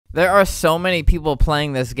There are so many people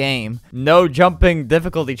playing this game. No jumping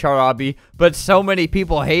difficulty chart, Obby, but so many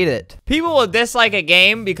people hate it. People will dislike a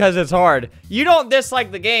game because it's hard. You don't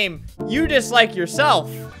dislike the game, you dislike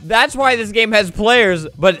yourself. That's why this game has players,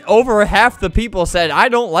 but over half the people said, I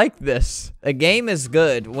don't like this. A game is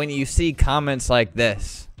good when you see comments like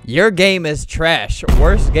this. Your game is trash.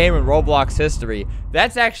 Worst game in Roblox history.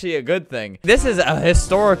 That's actually a good thing. This is a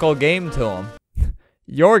historical game to him.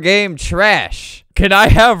 Your game trash. Can I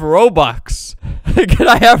have Robux? Can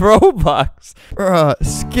I have Robux?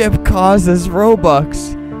 Skip causes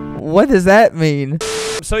Robux. What does that mean?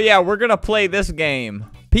 So yeah, we're gonna play this game.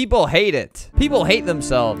 People hate it. People hate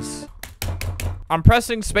themselves. I'm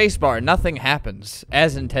pressing spacebar. Nothing happens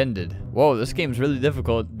as intended. Whoa, this game's really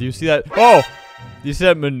difficult. Do you see that? Oh! Do you see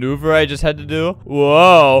that maneuver I just had to do?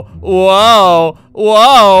 Whoa, whoa,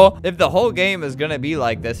 whoa. If the whole game is gonna be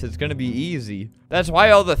like this, it's gonna be easy. That's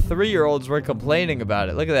why all the 3-year-olds were complaining about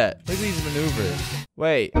it. Look at that. Look at these maneuvers.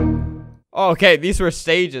 Wait. Oh, okay, these were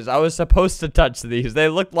stages. I was supposed to touch these. They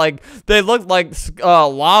looked like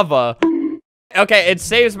lava. Okay, it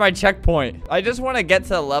saves my checkpoint. I just want to get to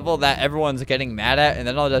the level that everyone's getting mad at, and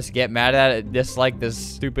then I'll just get mad at it, dislike this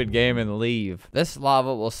stupid game, and leave. This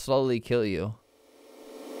lava will slowly kill you.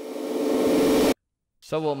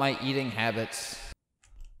 So will my eating habits.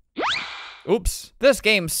 Oops. This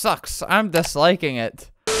game sucks. I'm disliking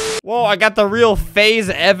it. Whoa, I got the real FaZe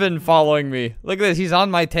Evan following me. Look at this. He's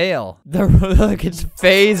on my tail. Look, it's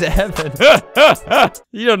FaZe Evan.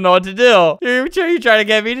 You don't know what to do. You're trying to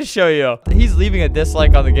get me to show you. He's leaving a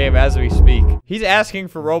dislike on the game as we speak. He's asking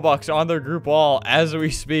for Robux on their group wall as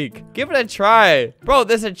we speak. Give it a try. Bro,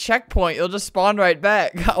 there's a checkpoint. You'll just spawn right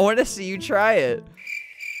back. I want to see you try it.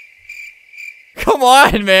 Come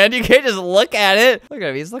on, man. You can't just look at it. Look at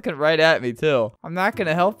him. He's looking right at me, too. I'm not going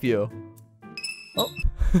to help you. Oh.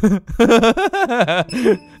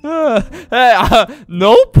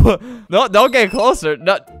 Nope. No, don't get closer.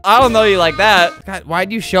 No, I don't know you like that. God,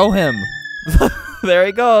 why'd you show him? There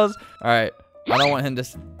he goes. All right. I don't want him to...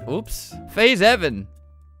 Oops. FaZe Evan.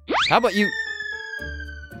 How about you...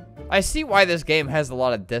 I see why this game has a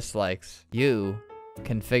lot of dislikes. You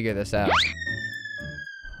can figure this out.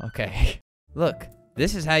 Okay. Look,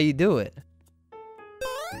 this is how you do it.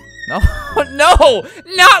 No, no,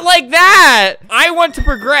 not like that. I want to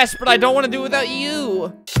progress, but I don't want to do it without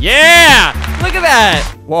you. Yeah, look at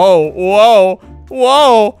that. Whoa, whoa,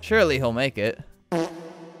 whoa. Surely he'll make it.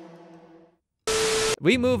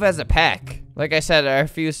 We move as a pack. Like I said, I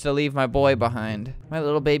refuse to leave my boy behind. My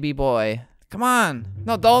little baby boy. Come on.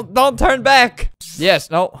 No, don't turn back.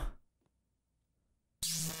 Yes, no.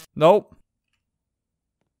 Nope.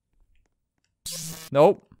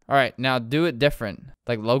 Nope. All right, now do it different.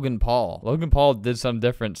 Like Logan Paul. Logan Paul did some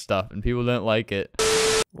different stuff and people didn't like it.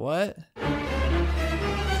 What?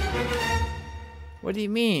 What do you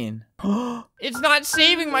mean? It's not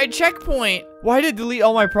saving my checkpoint. Why did it delete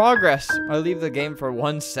all my progress? I leave the game for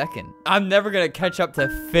 1 second. I'm never gonna catch up to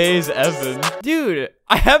FaZe Evan. Dude,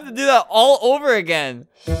 I have to do that all over again.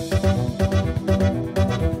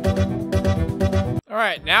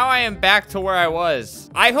 Alright, now I am back to where I was.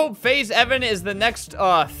 I hope FaZe Evan is the next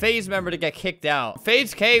FaZe member to get kicked out.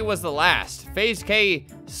 FaZe K was the last. FaZe K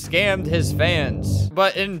scammed his fans.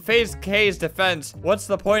 But in FaZe K's defense, what's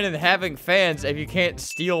the point in having fans if you can't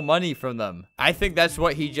steal money from them? I think that's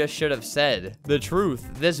what he just should have said. The truth.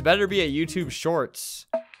 This better be a YouTube Shorts.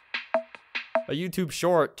 A YouTube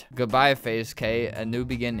short. Goodbye, FaZe K. A new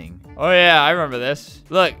beginning. Oh, yeah, I remember this.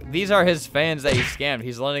 Look, these are his fans that he scammed.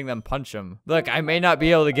 He's letting them punch him. Look, I may not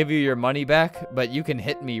be able to give you your money back, but you can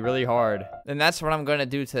hit me really hard. And that's what I'm going to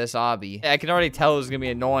do to this obby. I can already tell it's going to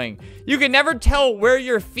be annoying. You can never tell where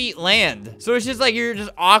your feet land. So it's just like you're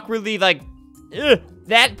just awkwardly like, ugh.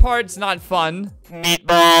 That part's not fun.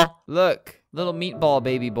 Meatball. Look, little meatball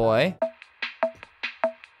baby boy.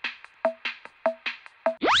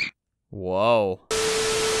 Whoa.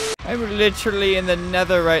 I'm literally in the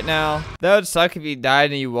nether right now. That would suck if you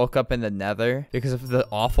died and you woke up in the nether because of the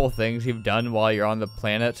awful things you've done while you're on the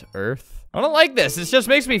planet Earth. I don't like this. It just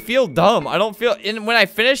makes me feel dumb. I don't feel, and when I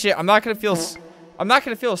finish it, I'm not gonna feel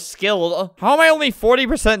skilled. How am I only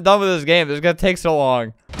 40% done with this game? It's gonna take so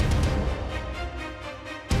long.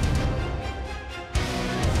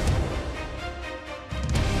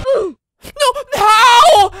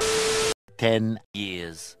 No! 10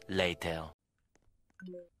 years later.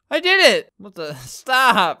 I did it! What the?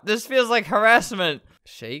 Stop! This feels like harassment.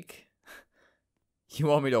 Shake? You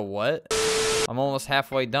want me to what? I'm almost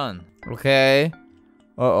halfway done. Okay.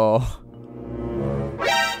 Uh-oh.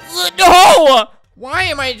 No! Why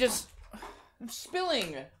am I just... I'm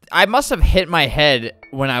spilling. I must have hit my head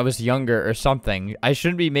when I was younger or something. I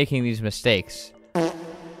shouldn't be making these mistakes.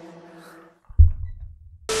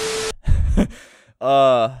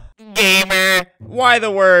 Gamer. Why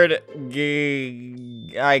the word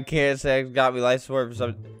I can't say it got me life support for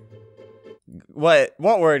some. What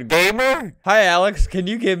word? Gamer? Hi, Alex. Can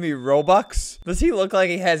you give me Robux? Does he look like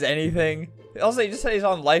he has anything? Also, he just said he's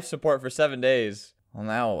on life support for 7 days. Well,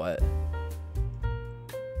 now what?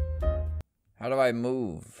 How do I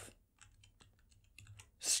move?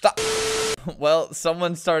 Stop. Well,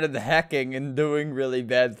 someone started hacking and doing really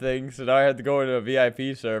bad things, so now I have to go into a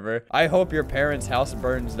VIP server. I hope your parents' house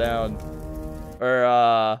burns down. Or,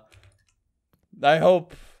 I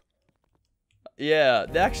hope... Yeah,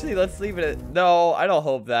 actually, let's leave it at... No, I don't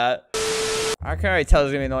hope that. I can already tell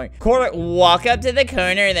it's gonna be annoying. Walk up to the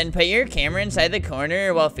corner, then put your camera inside the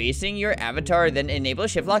corner while facing your avatar, then enable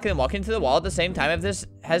shift lock and walk into the wall at the same time. If this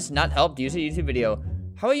has not helped, use a YouTube video.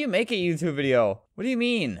 How will you make a YouTube video? What do you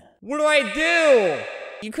mean? What do I do?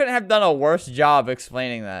 You couldn't have done a worse job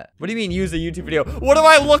explaining that. What do you mean use a YouTube video? What do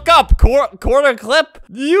I look up? Corner clip?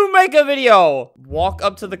 You make a video. Walk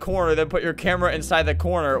up to the corner, then put your camera inside the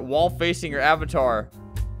corner while facing your avatar.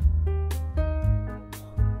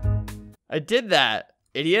 I did that,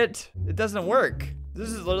 idiot. It doesn't work. This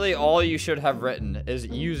is literally all you should have written is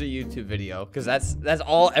use a YouTube video, because that's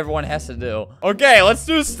all everyone has to do. Okay, let's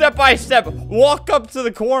do step by step. Walk up to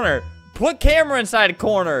the corner. Put camera inside a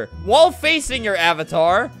corner while facing your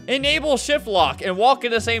avatar. Enable shift lock and walk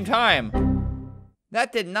at the same time.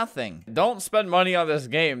 That did nothing. Don't spend money on this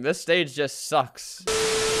game. This stage just sucks.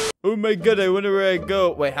 Oh my god, I wonder where I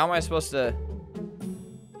go. Wait, how am I supposed to...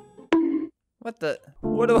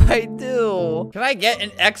 What do I do? Can I get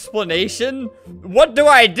an explanation? What do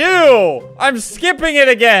I do? I'm skipping it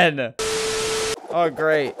again. Oh,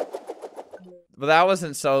 great. But that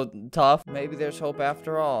wasn't so tough. Maybe there's hope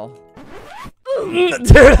after all.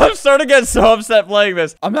 Dude, I'm starting to get so upset playing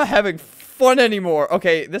this. I'm not having fun anymore.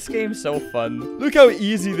 Okay, this game's so fun. Look how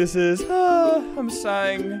easy this is. I'm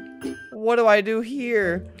sighing. What do I do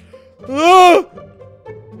here? I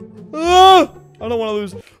don't want to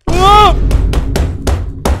lose.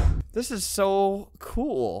 This is so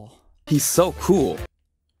cool. He's so cool.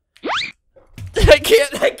 I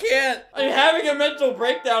can't. I'm having a mental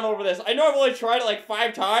breakdown over this. I know I've only tried it like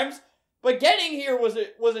 5 times, but getting here was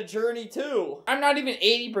a journey too. I'm not even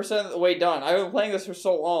 80% of the way done. I've been playing this for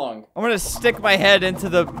so long. I'm gonna stick my head into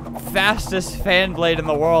the fastest fan blade in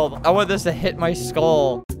the world. I want this to hit my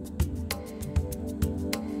skull.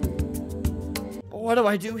 What do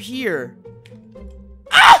I do here?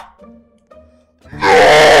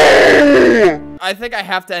 I think I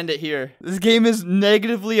have to end it here. This game is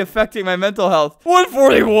negatively affecting my mental health.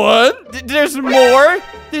 141? There's more?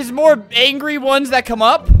 There's more angry ones that come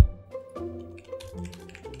up?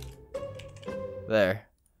 There.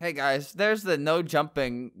 Hey guys, there's the no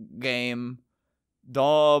jumping game.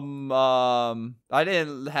 I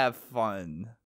didn't have fun.